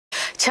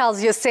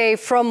Charles Yosei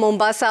from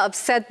Mombasa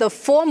upset the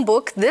form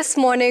book this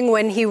morning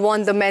when he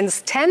won the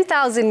men's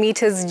 10,000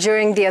 meters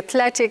during the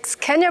Athletics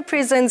Kenya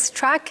Prisons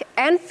Track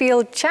and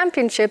Field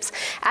Championships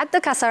at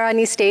the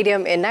Kasarani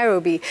Stadium in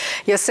Nairobi.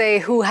 Yosei,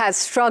 who has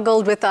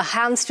struggled with a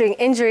hamstring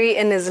injury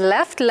in his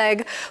left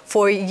leg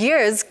for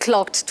years,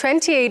 clocked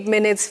 28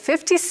 minutes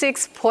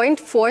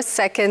 56.4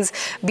 seconds,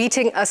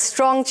 beating a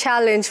strong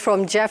challenge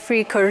from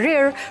Jeffrey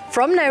Korir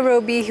from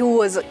Nairobi, who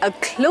was a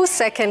close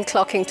second,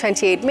 clocking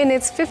 28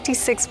 minutes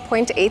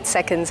 56.8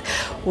 seconds.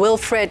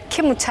 Wilfred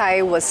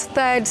Kimutai was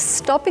third,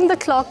 stopping the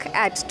clock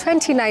at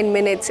 29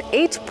 minutes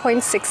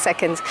 8.6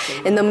 seconds.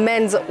 In the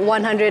men's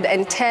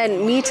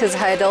 110 meters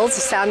hurdles,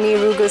 Sami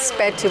Rugu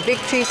sped to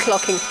victory,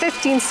 clocking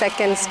 15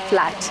 seconds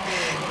flat.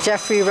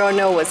 Jeffrey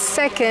Rono was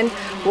second,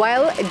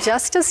 while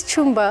Justice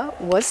Chumba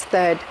was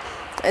third.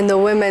 In the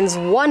women's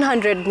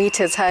 100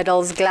 meters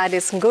hurdles,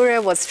 Gladys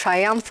Ngure was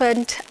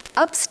triumphant,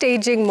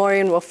 upstaging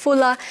Maureen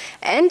Wafula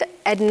and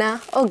Edna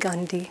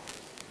Ogandi.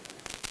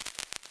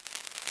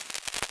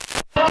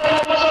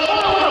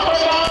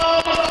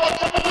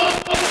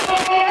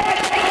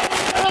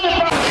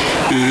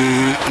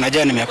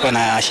 Unajua nimekuwa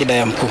na shida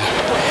ya mkuu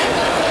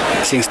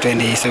since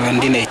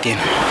 2017-18.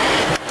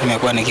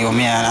 Nimekuwa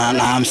nikiumia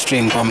na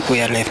hamstring kwa mkuu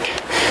ya left.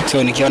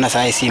 So nikiona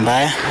saa si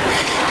mbaya,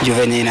 juu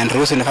venye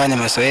inaniruhusu nifanye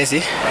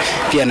mazoezi,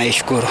 pia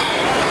naishukuru.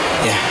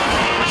 Yeah.